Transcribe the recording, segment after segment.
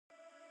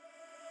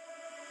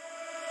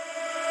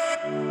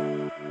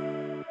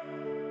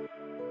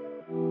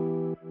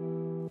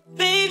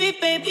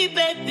baby,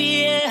 baby,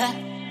 yeah.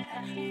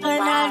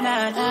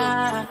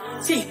 Banana.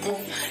 See,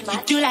 you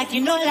do like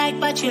you know like,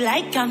 but you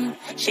like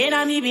She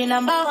na me be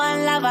number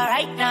one lover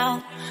right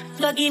now.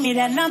 So give me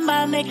that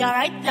number, make her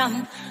write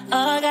down.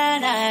 Oh,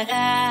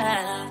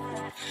 da.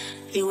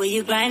 The way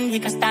you grind, you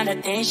can stand the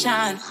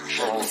tension.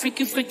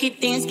 Freaky, freaky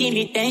things give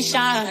me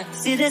tension.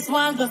 See this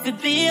one, go for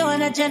be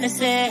on a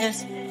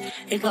Genesis.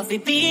 It go for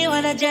be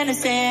on a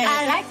Genesis.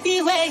 I like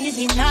the way you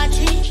be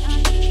naughty.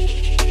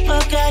 Oh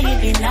girl, you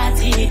be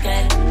naughty,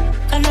 girl.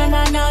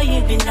 Oh no,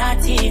 you be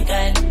naughty,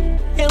 girl.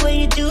 The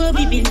way you do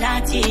me be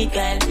naughty,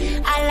 girl.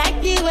 I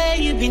like the way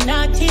you be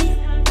naughty.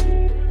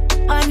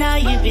 Oh no,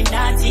 you be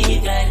naughty,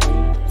 girl.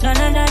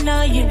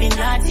 No, you be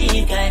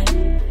naughty, girl.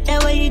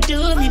 The way you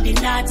do me be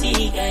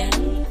naughty, girl.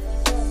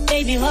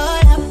 Baby,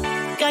 hold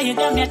up. Girl, you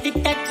got me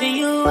addicted to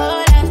you,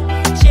 hold up.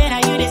 Shit, how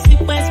you the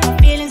sequence, my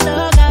feelings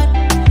so good.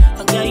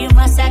 Oh girl, you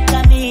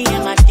massacre me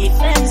and my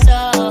defense,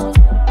 oh.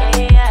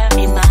 Yeah.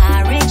 In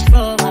my Range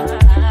Rover.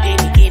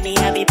 Baby, give me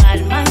a big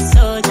bad man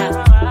soldier.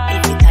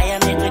 If you tire,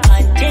 make me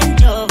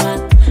change over.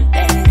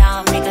 Bend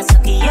down, make a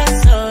suck in your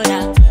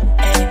soda.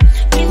 Hey.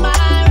 In my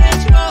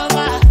Range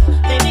Rover.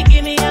 Baby,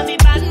 give me a big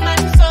bad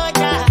man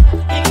soldier.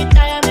 If you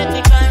tire, make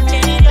me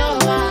change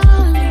over.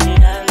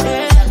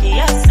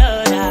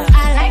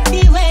 I like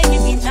the way you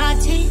be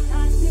naughty.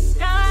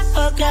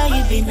 Oh girl,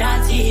 you be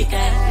naughty,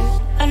 girl.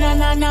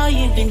 Oh no,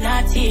 you be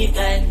naughty,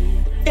 girl.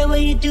 The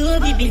way you do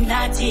me be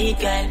naughty,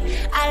 girl.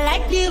 I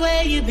like the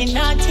way you be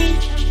naughty.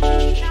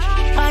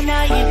 Oh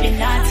no, you be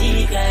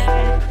naughty,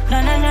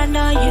 girl.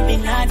 No, you be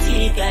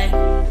naughty, girl.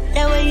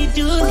 The way you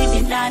do me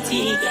be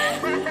naughty, girl.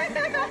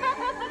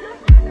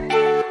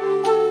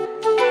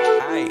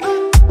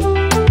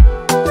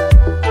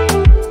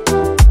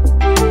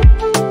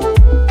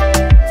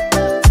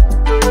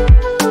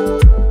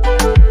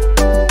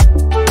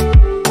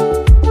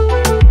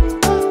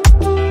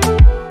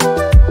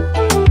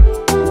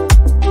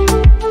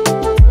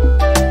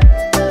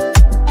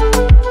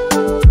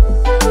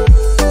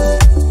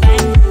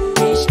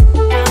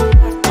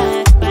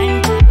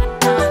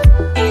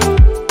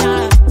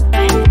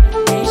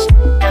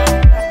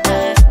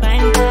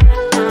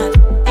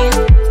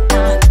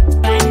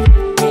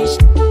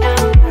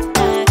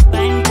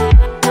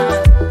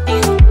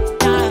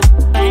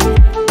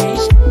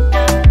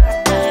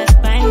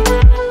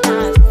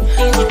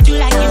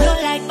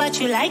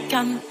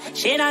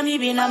 She na me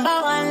be number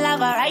one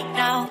lover right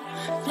now.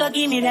 So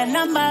give me that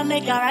number,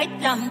 make her write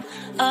down.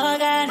 Oh,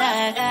 da.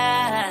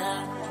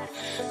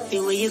 The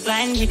way you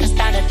grind, you can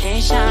stand the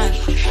tension.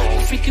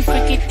 Freaky,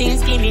 freaky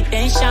things give me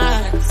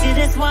tension. See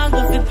this one,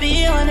 go for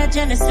be on a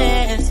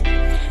Genesis.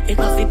 It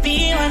go for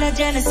be on a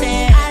Genesis.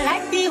 I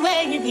like the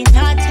way you be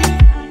naughty.